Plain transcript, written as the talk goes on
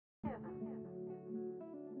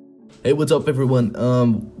Hey, what's up everyone?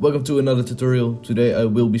 Welcome to another tutorial. Today I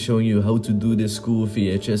will be showing you how to do this cool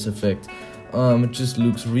VHS effect. It just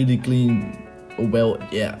looks really clean. Oh, well,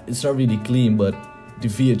 yeah, it's not really clean, but the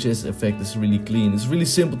VHS effect is really clean. It's really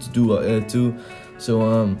simple to do too.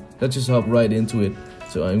 So let's just hop right into it.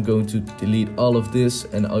 So I'm going to delete all of this,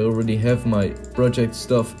 and I already have my project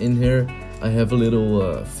stuff in here. I have a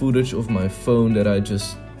little footage of my phone that I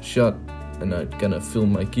just shot, and I kind of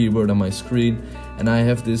film my keyboard on my screen. And I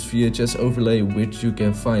have this VHS overlay which you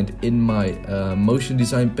can find in my motion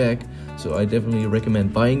design pack, so I definitely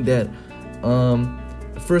recommend buying that.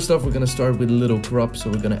 First off, we're gonna start with a little crop,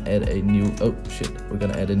 so we're gonna add a new we're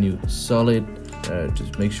gonna add a new solid.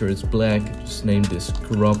 Just make sure it's black, just name this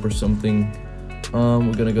crop or something.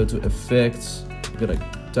 We're gonna go to effects, we're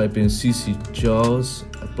gonna type in CC Jaws,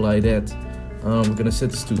 apply that. We're gonna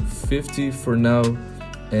set this to 50 for now.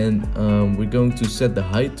 And we're going to set the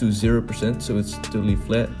height to 0%, so it's totally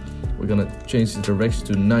flat. We're gonna change the direction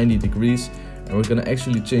to 90 degrees, and we're gonna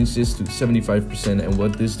actually change this to 75%. And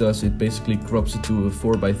what this does, it basically crops it to a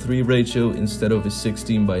 4:3 ratio instead of a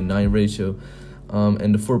 16:9 ratio.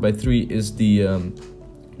 And the 4:3 is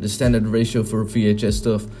the standard ratio for VHS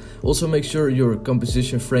stuff. Also, make sure your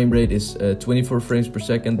composition frame rate is 24 frames per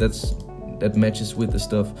second. That matches with the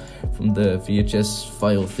stuff from the VHS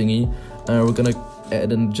file thingy. We're gonna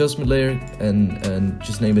add an adjustment layer and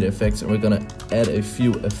just name it effects, and we're gonna add a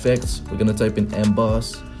few effects. We're gonna type in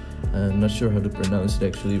emboss. I'm not sure how to pronounce it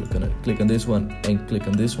actually. We're gonna click on this one and click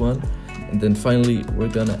on this one, and then finally we're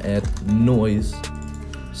gonna add noise.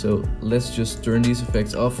 So let's just turn these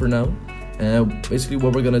effects off for now. And basically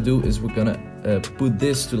what we're gonna do is we're gonna put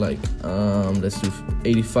this to like let's do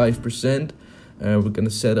 85%. We're gonna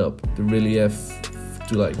set up the relief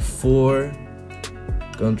to like 4,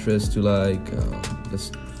 contrast to like let's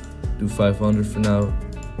do 500 for now.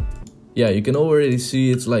 Yeah, you can already see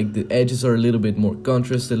it's like the edges are a little bit more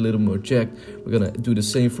contrasted, a little more jagged. We're gonna do the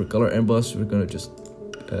same for color emboss. We're gonna just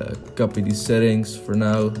copy these settings for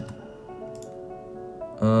now.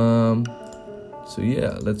 So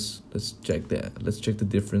yeah, let's check that. Let's check the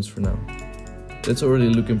difference for now. That's already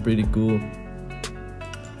looking pretty cool.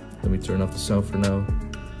 Let me turn off the sound for now.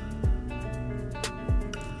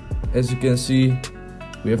 As you can see,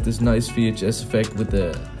 we have this nice VHS effect with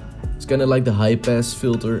it's kind of like the high pass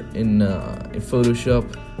filter in Photoshop.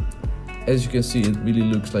 As you can see, it really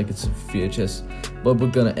looks like it's a VHS, but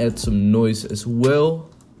we're gonna add some noise as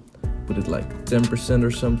well. Put it like 10%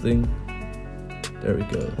 or something. There we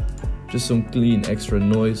go. Just some clean extra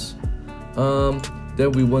noise.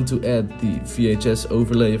 Then we want to add the VHS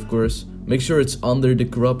overlay, of course. Make sure it's under the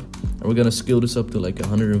crop, and we're gonna scale this up to like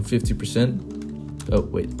 150%. Oh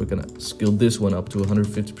wait, we're gonna scale this one up to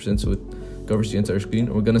 150% so it covers the entire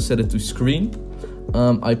screen. We're gonna set it to screen.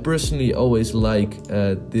 I personally always like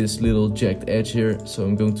this little jagged edge here, so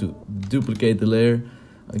I'm going to duplicate the layer.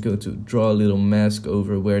 I'm going to draw a little mask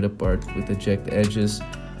over where the part with the jagged edges,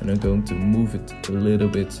 and I'm going to move it a little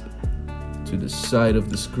bit to the side of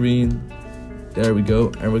the screen. There we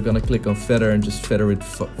go, and we're gonna click on feather and just feather it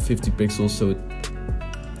 50 pixels so it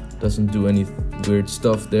doesn't do any weird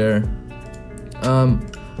stuff there.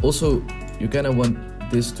 Also, you kind of want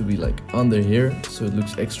this to be like under here, so it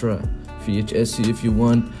looks extra VHS-y if you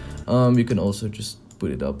want. You can also just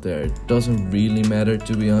put it up there. It doesn't really matter,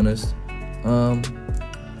 to be honest. How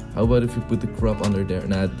about if you put the crop under there?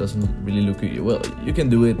 Nah, it doesn't really look good. Well, you can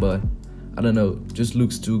do it, but I don't know, it just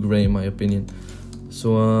looks too gray in my opinion.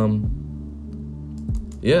 So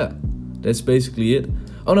yeah, that's basically it.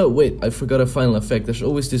 Oh no, wait, I forgot a final effect. There's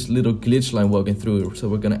always this little glitch line walking through, so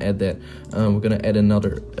we're gonna add that. We're gonna add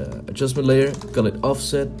another adjustment layer, call it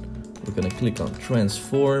offset. We're gonna click on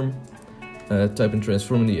transform, type in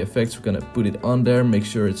transform in the effects. We're gonna put it on there, make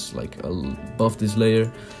sure it's like above this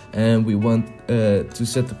layer, and we want to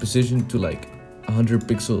set the position to like 100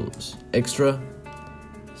 pixels extra.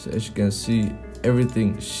 So as you can see,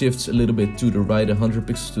 everything shifts a little bit to the right, 100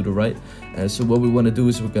 pixels to the right. So what we want to do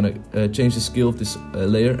is we're gonna change the scale of this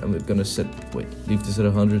layer, and we're gonna leave this at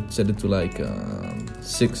 100, set it to like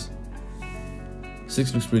 6.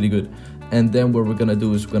 6 looks pretty good. And then what we're gonna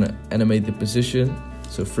do is we're gonna animate the position.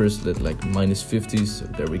 So first let like -50, so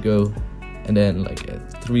there we go. And then like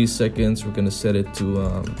at 3 seconds we're gonna set it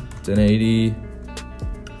to 1080,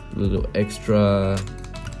 a little extra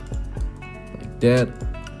like that.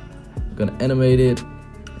 We're gonna animate it,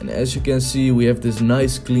 and as you can see, we have this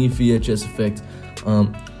nice clean VHS effect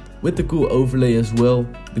with the cool overlay as well,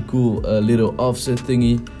 the cool little offset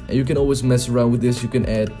thingy. And you can always mess around with this. You can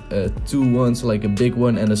add 2 ones, like a big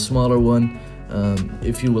one and a smaller one.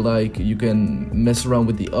 If you would like, you can mess around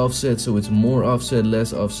with the offset, so it's more offset,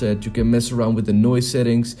 less offset. You can mess around with the noise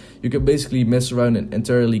settings. You can basically mess around and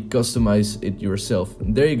entirely customize it yourself.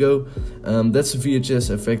 And there you go. That's the VHS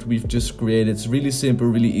effect we've just created. It's really simple,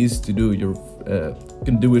 really easy to do. You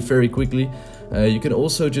can do it very quickly. You can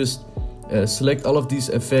also just select all of these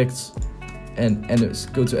effects and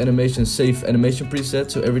go to animation, save animation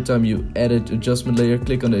preset. So every time you edit adjustment layer,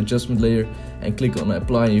 click on the adjustment layer and click on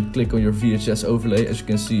apply, and you click on your VHS overlay. As you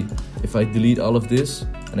can see, if I delete all of this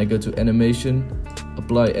and I go to animation,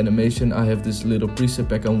 apply animation, I have this little preset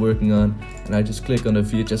pack I'm working on, and I just click on the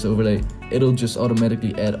VHS overlay. It'll just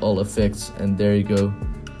automatically add all effects, and there you go.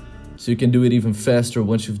 So you can do it even faster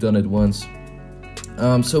once you've done it once.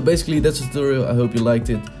 So basically that's the tutorial. I hope you liked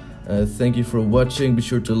it. Thank you for watching. Be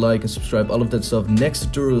sure to like and subscribe, all of that stuff. Next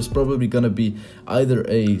tutorial is probably gonna be either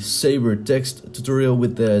a Saber text tutorial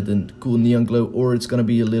with the cool neon glow, or it's gonna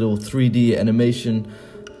be a little 3D animation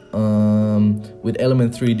with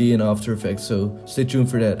Element 3D and After Effects. So stay tuned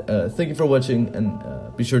for that. Thank you for watching, and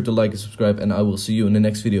be sure to like and subscribe, and I will see you in the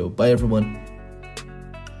next video. Bye everyone.